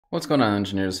What's going on,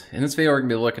 engineers? In this video, we're going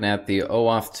to be looking at the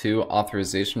OAuth2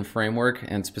 authorization framework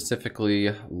and specifically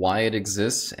why it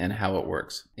exists and how it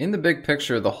works. In the big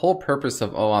picture, the whole purpose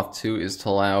of OAuth2 is to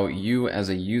allow you as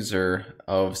a user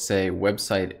of, say,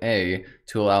 website A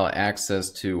to allow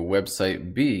access to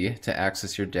website B to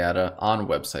access your data on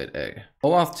website A.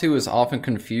 OAuth2 is often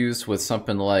confused with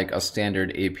something like a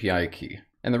standard API key.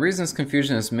 And the reason this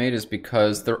confusion is made is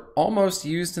because they're almost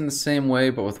used in the same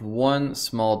way, but with one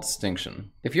small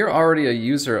distinction. If you're already a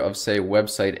user of, say,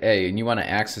 website A and you want to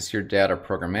access your data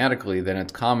programmatically, then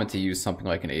it's common to use something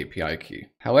like an API key.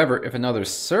 However, if another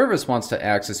service wants to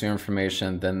access your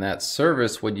information, then that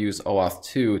service would use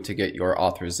OAuth2 to get your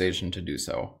authorization to do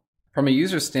so. From a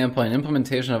user standpoint,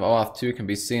 implementation of OAuth2 can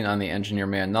be seen on the Engineer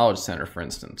Man Knowledge Center, for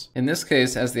instance. In this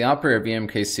case, as the operator of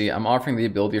EMKC, I'm offering the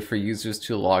ability for users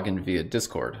to log in via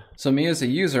Discord. So me as a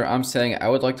user, I'm saying I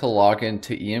would like to log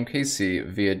into EMKC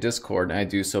via Discord, and I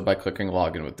do so by clicking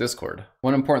Login with Discord.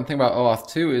 One important thing about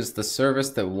OAuth2 is the service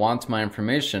that wants my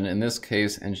information, in this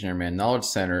case, Engineer Man Knowledge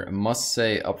Center, must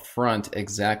say up front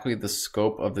exactly the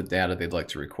scope of the data they'd like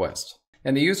to request.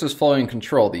 And the user is fully in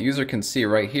control. The user can see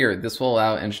right here, this will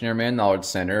allow Engineer Man Knowledge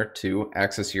Center to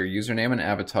access your username and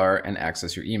avatar and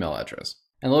access your email address.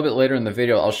 And a little bit later in the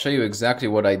video, I'll show you exactly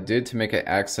what I did to make it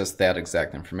access that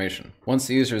exact information. Once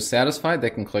the user is satisfied, they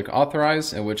can click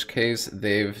Authorize, in which case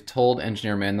they've told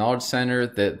Engineer Man Knowledge Center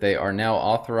that they are now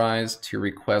authorized to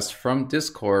request from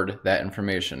Discord that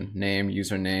information, name,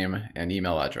 username, and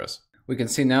email address. We can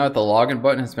see now that the login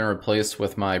button has been replaced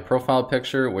with my profile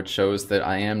picture, which shows that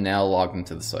I am now logged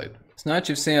into the site. So now that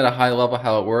you've seen at a high level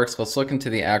how it works, let's look into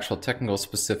the actual technical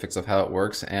specifics of how it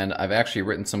works. And I've actually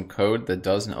written some code that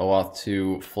does an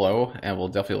OAuth2 flow, and we'll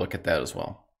definitely look at that as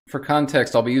well. For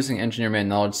context, I'll be using Engineer Man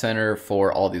Knowledge Center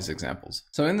for all these examples.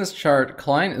 So in this chart,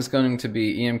 client is going to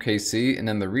be EMKC, and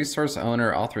then the resource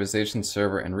owner, authorization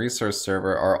server, and resource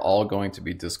server are all going to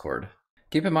be Discord.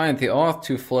 Keep in mind that the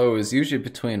OAuth2 flow is usually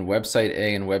between website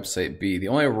A and website B. The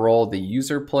only role the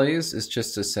user plays is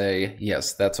just to say,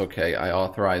 yes, that's okay, I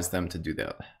authorize them to do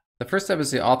that. The first step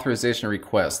is the authorization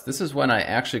request. This is when I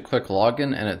actually click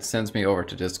login and it sends me over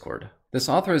to Discord. This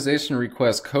authorization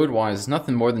request code-wise is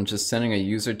nothing more than just sending a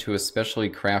user to a specially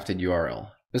crafted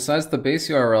URL. Besides the base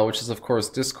URL, which is of course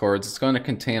Discord's, it's going to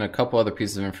contain a couple other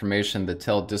pieces of information that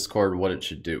tell Discord what it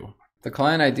should do. The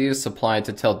client ID is supplied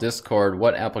to tell Discord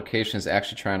what application is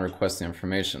actually trying to request the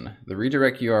information. The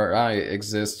redirect URI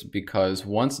exists because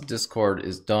once Discord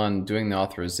is done doing the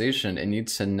authorization, it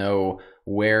needs to know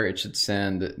where it should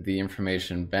send the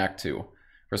information back to.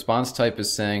 Response type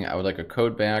is saying, I would like a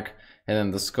code back, and then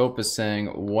the scope is saying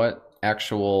what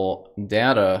actual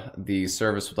data the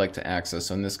service would like to access.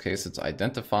 So in this case, it's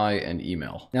identify and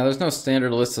email. Now there's no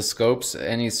standard list of scopes.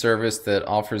 Any service that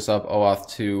offers up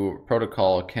OAuth2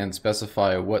 protocol can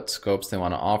specify what scopes they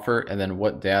want to offer and then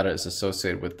what data is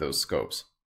associated with those scopes.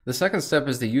 The second step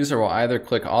is the user will either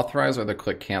click authorize or they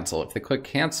click cancel. If they click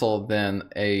cancel, then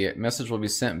a message will be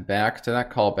sent back to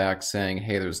that callback saying,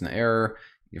 hey, there's an error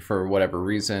for whatever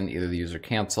reason. Either the user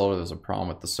canceled or there's a problem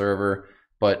with the server.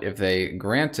 But if they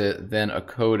grant it, then a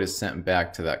code is sent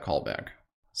back to that callback.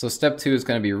 So step 2 is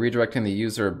going to be redirecting the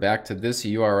user back to this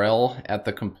URL at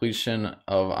the completion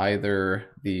of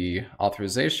either the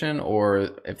authorization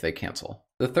or if they cancel.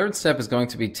 The third step is going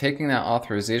to be taking that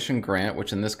authorization grant,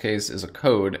 which in this case is a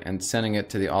code, and sending it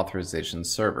to the authorization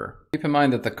server. Keep in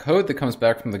mind that the code that comes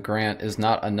back from the grant is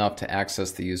not enough to access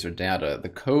the user data. The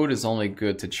code is only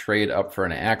good to trade up for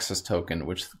an access token,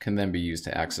 which can then be used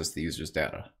to access the user's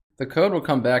data. The code will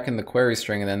come back in the query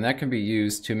string, and then that can be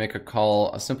used to make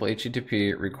a simple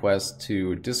HTTP request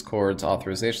to Discord's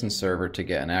authorization server to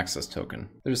get an access token.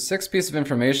 There's 6 pieces of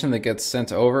information that gets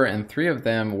sent over, and 3 of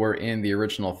them were in the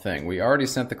original thing. We already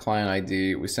sent the client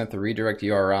ID, we sent the redirect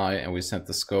URI, and we sent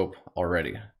the scope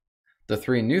already. The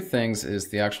 3 new things is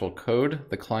the actual code,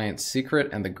 the client secret,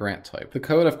 and the grant type. The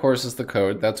code, of course, is the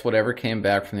code. That's whatever came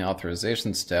back from the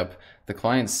authorization step. The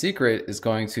client secret is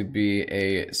going to be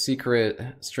a secret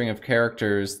string of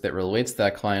characters that relates to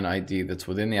that client ID that's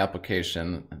within the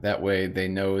application. That way they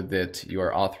know that you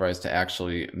are authorized to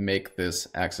actually make this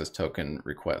access token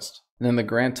request. And then the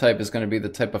grant type is going to be the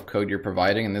type of code you're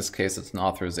providing. In this case, it's an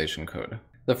authorization code.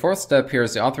 The fourth step here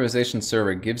is the authorization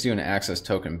server gives you an access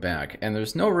token back, and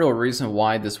there's no real reason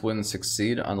why this wouldn't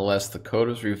succeed unless the code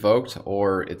is revoked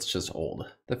or it's just old.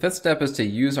 The fifth step is to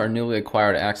use our newly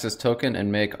acquired access token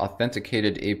and make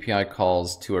authenticated API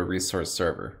calls to a resource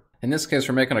server. In this case,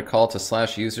 we're making a call to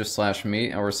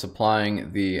 /user/me, and we're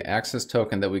supplying the access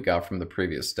token that we got from the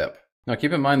previous step. Now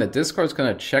keep in mind that Discord's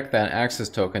going to check that access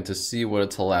token to see what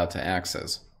it's allowed to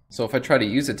access. So if I try to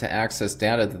use it to access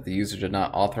data that the user did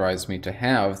not authorize me to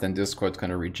have, then Discord's going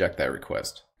to reject that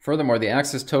request. Furthermore, the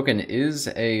access token is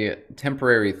a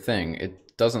temporary thing.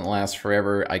 It doesn't last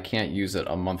forever. I can't use it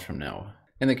a month from now.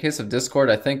 In the case of Discord,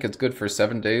 I think it's good for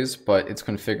 7 days, but it's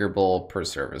configurable per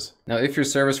service. Now, if your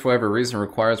service for whatever reason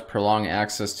requires prolonged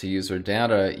access to user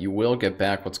data, you will get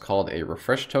back what's called a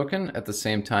refresh token at the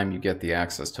same time you get the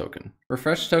access token.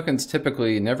 Refresh tokens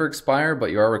typically never expire, but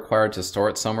you are required to store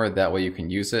it somewhere, that way you can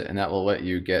use it, and that will let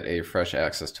you get a fresh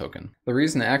access token. The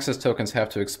reason access tokens have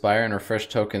to expire and refresh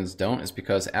tokens don't is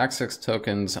because access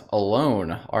tokens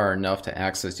alone are enough to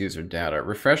access user data.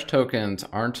 Refresh tokens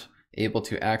aren't able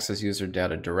to access user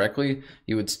data directly.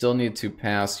 You would still need to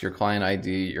pass your client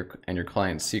ID and your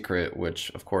client secret,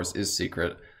 which of course is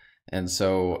secret. And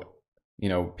so,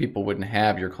 people wouldn't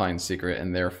have your client secret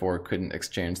and therefore couldn't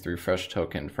exchange the refresh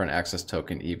token for an access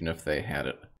token even if they had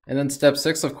it. And then step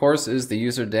 6, of course, is the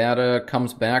user data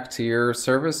comes back to your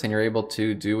service and you're able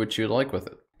to do what you'd like with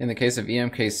it. In the case of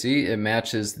EMKC, it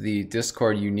matches the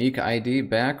Discord unique ID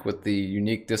back with the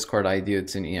unique Discord ID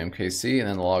that's in EMKC and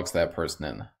then logs that person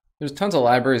in. There's tons of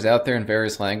libraries out there in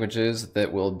various languages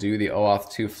that will do the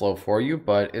OAuth2 flow for you,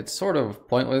 but it's sort of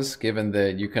pointless given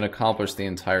that you can accomplish the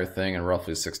entire thing in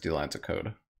roughly 60 lines of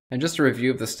code. And just a review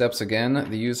of the steps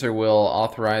again, the user will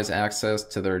authorize access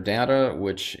to their data,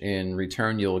 which in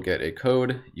return you'll get a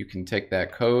code. You can take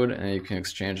that code and you can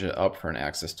exchange it up for an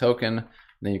access token.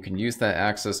 Then you can use that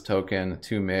access token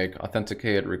to make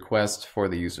authenticated requests for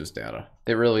the user's data.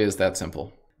 It really is that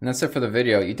simple. And that's it for the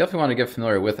video. You definitely want to get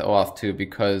familiar with OAuth2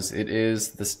 because it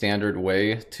is the standard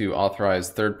way to authorize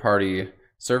third-party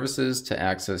services to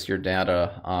access your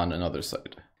data on another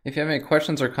site. If you have any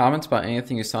questions or comments about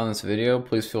anything you saw in this video,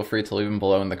 please feel free to leave them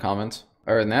below in the comments.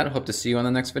 Other than that, I hope to see you on the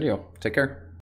next video. Take care.